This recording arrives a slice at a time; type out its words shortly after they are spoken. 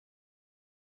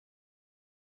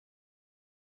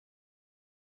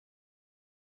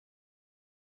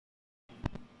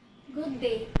Good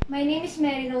day. My name is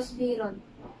Mary Rose Biron,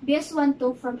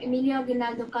 BS12 from Emilio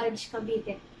Aguinaldo College,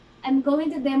 Cavite. I'm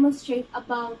going to demonstrate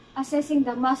about assessing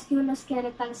the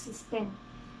musculoskeletal system.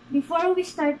 Before we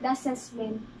start the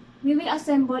assessment, we will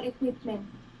assemble equipment.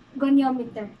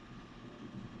 Goniometer.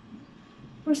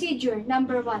 Procedure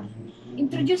number 1.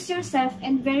 Introduce yourself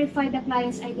and verify the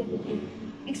client's identity.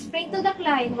 Explain to the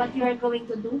client what you are going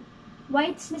to do, why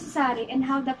it's necessary, and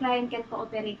how the client can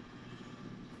cooperate.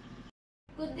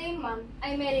 Good day, ma'am.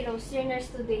 I'm Mary Rose, your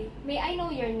nurse today. May I know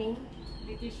your name?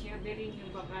 Leticia Berinho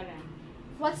Bakalan,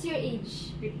 What's your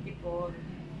age? 54.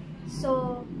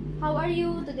 So, how are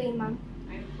you today, ma'am?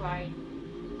 I'm fine.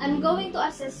 I'm going to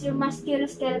assess your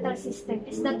musculoskeletal system.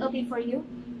 Is that okay for you?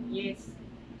 Yes.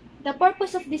 The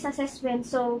purpose of this assessment,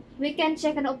 so we can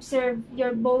check and observe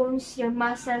your bones, your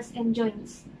muscles, and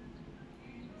joints.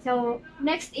 So,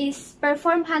 next is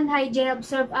perform hand hygiene,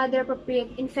 observe other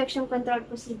appropriate infection control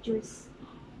procedures.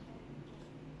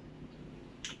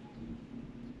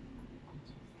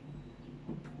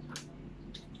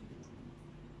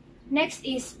 Next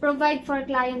is provide for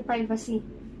client privacy.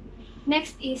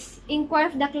 Next is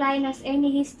inquire if the client has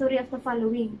any history of the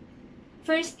following.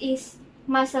 First is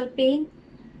muscle pain,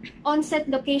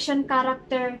 onset, location,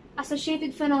 character,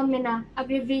 associated phenomena,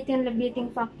 aggravating and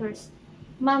limiting factors.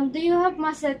 Ma'am, do you have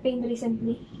muscle pain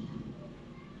recently?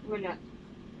 Wala.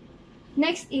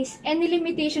 Next is any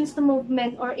limitations to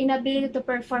movement or inability to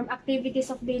perform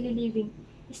activities of daily living.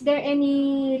 Is there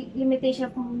any limitation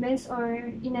of movements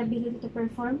or inability to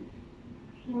perform?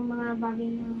 Yung mga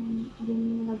bagay na hindi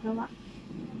mo nagagawa.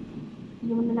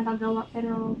 Hindi mo na nagagawa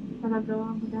pero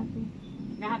nagagawa mo dati.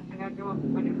 Lahat nagagawa ko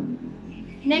pa rin.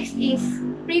 Next is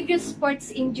previous sports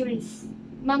injuries.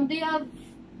 Ma'am, do you have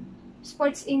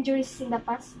sports injuries in the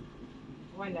past?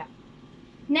 Wala.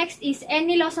 Next is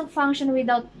any loss of function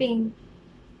without pain.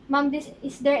 Ma'am,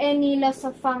 is there any loss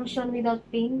of function without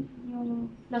pain?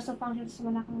 Yung loss of function is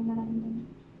wala kang nararamdaman.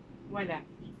 Wala.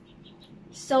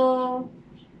 So,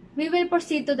 we will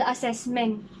proceed to the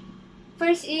assessment.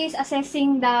 First is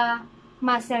assessing the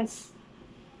muscles.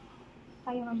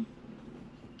 Kayo, ma'am.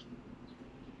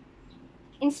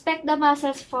 Inspect the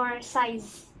muscles for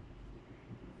size.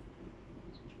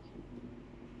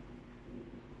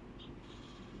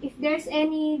 If there's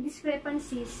any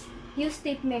discrepancies, use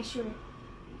tape measure.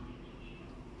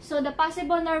 So the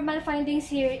possible normal findings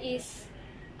here is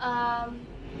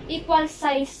equal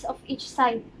size of each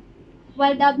side.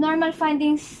 While the abnormal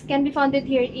findings can be found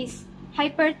here is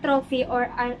hypertrophy or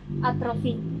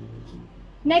atrophy.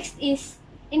 Next is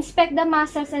inspect the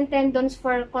muscles and tendons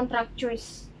for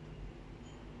contractures.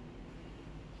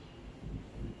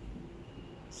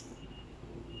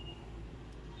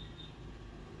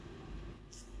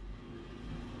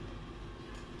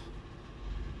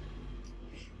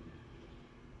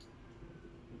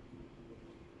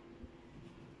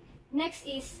 Next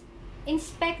is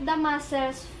inspect the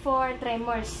muscles for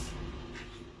tremors.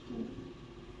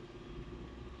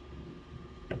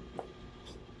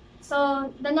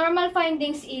 So the normal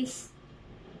findings is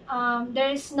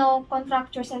there is no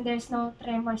contractures and there is no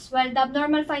tremors. While the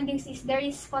abnormal findings is there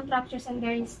is contractures and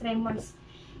there is tremors.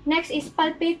 Next is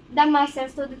palpate the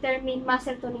muscles to determine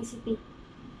muscle tonicity.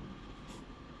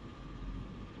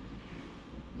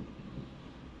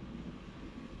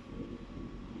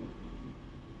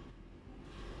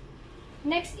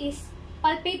 Next is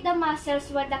palpate the muscles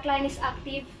while the client is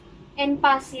active and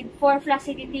passive for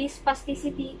flaccidity,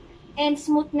 spasticity, and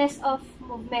smoothness of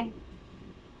movement.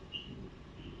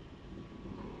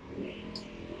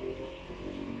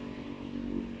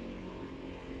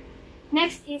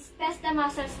 Next is test the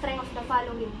muscle strength of the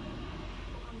following.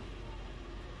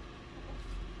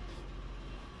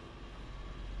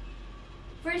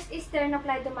 First is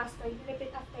sternocleidomastoid.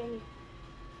 Repeat after me.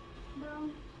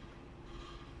 Down.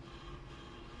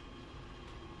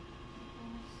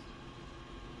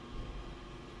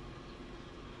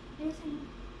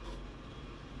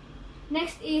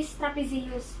 Next is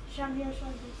trapezius. Shrug your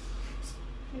shoulders.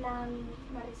 Kailangan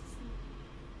ma-resist mo.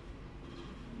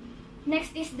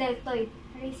 Next is deltoid.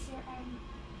 Raise your arm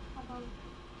above.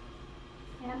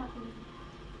 Kaya matulog.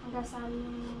 Hanggang sa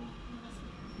yung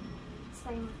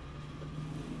style.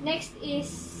 Next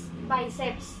is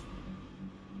biceps.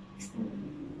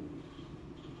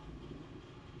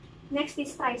 Next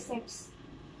is triceps.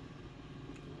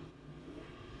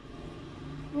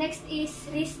 Next is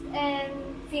wrist and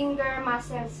finger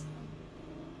muscles.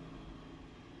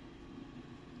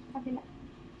 Kabila.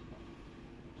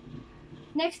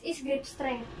 Next is grip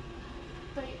strength.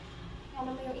 Ito,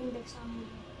 ano mo yung index mo.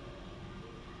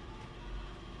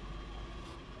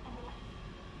 Kabila.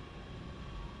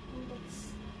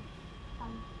 Index.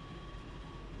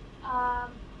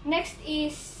 Next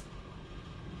is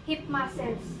hip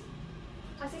muscles.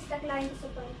 Assist the client to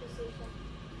supine position.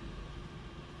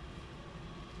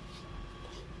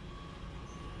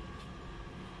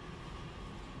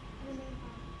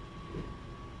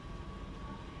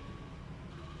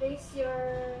 Raise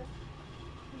your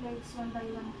legs one by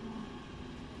one.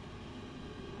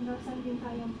 Hanggang saan din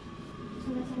kaya mo.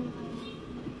 Hanggang saan din kaya mo.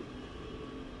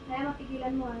 Kaya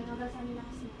mapigilan mo, hanggang saan din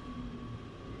lakas mo.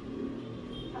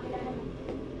 Kapila naman.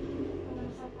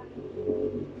 Hanggang saan kaya.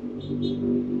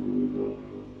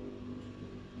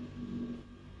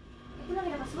 Ito lang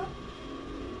ilakas mo.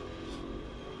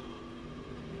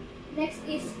 Next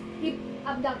is hip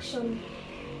abduction.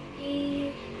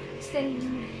 I-extend,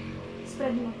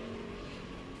 spread mo.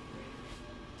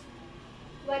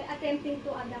 While attempting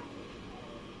to abduct.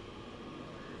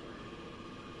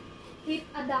 Hip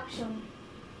abduction.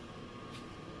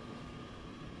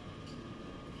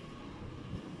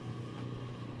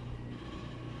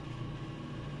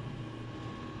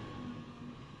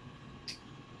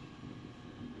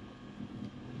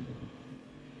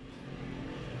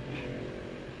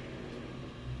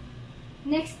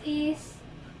 Next is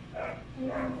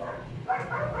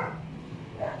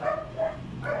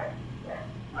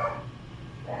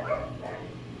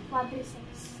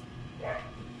quadriceps.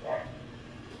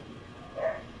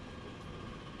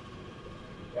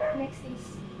 Next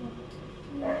is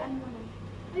ano naman?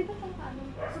 Ay, ba't ang paano?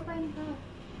 Supine ka.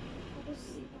 Tapos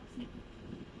ipas.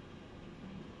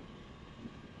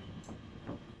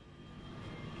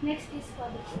 Next is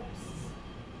quadriceps.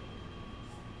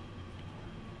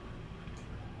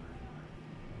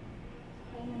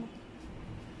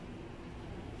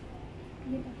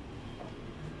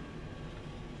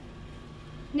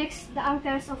 Next, the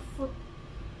ankles of foot.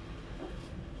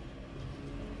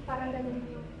 Parang ganun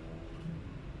mo.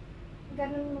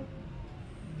 Ganun mo.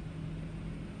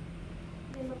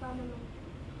 Hindi mo pa naman.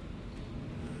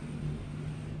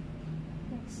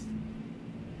 Next.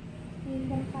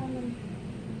 Ganun parang ganun.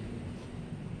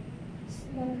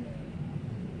 Ganun.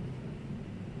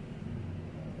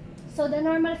 So, the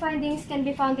normal findings can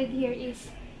be founded here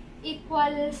is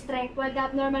equal strength, while the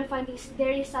abnormal findings,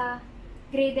 there is a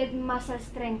graded muscle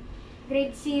strength.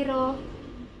 Grade 0,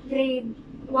 grade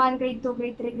 1, grade 2,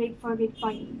 grade 3, grade 4, grade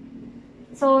 5.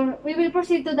 So, we will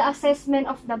proceed to the assessment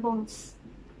of the bones.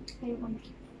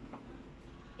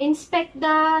 Inspect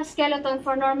the skeleton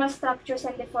for normal structures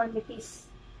and deformities.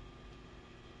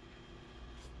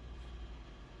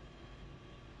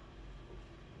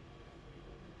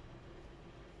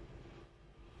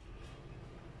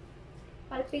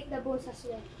 Palpate the bones as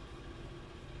well.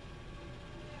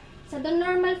 So the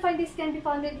normal findings can be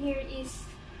founded here is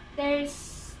there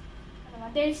is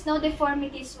no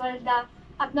deformities, while the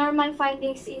abnormal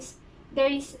findings is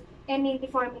there is any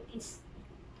deformities.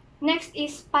 Next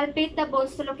is palpate the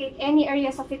bones to locate any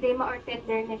areas of edema or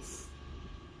tenderness.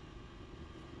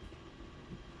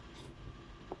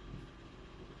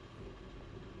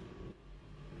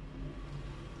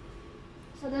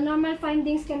 So the normal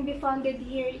findings can be founded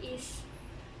here is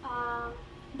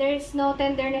there is no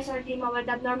tenderness or edema, while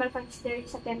the abnormal findings there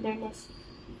is a tenderness.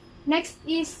 Next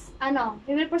is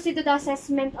we will proceed to the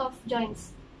assessment of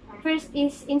joints. First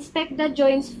is inspect the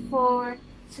joints for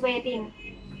swelling.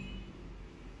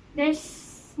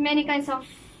 There's many kinds of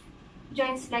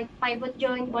joints like pivot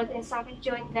joint, ball and socket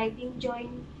joint, gliding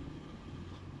joint,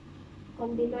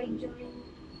 condyloid joint,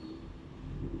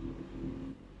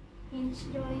 hinge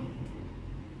joint.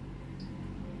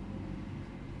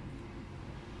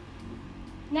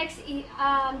 Next,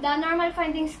 the normal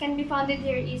findings can be founded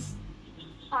here is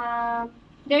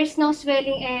there is no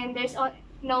swelling and there's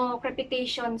no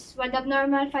crepitations, while the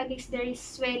abnormal findings there is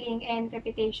swelling and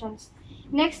crepitations.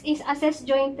 Next is assess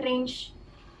joint range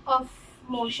of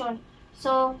motion.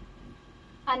 So,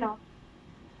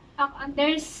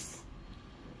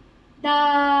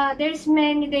 there's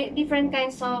many different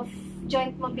kinds of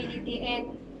joint mobility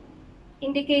and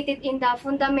indicated in the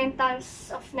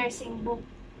fundamentals of nursing book.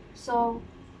 So,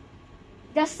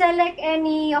 just select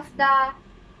any of the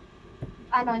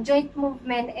joint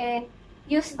movement and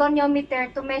use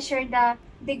goniometer to measure the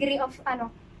degree of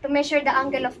to measure the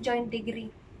angle of joint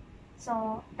degree.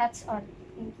 So that's all.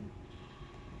 Thank you.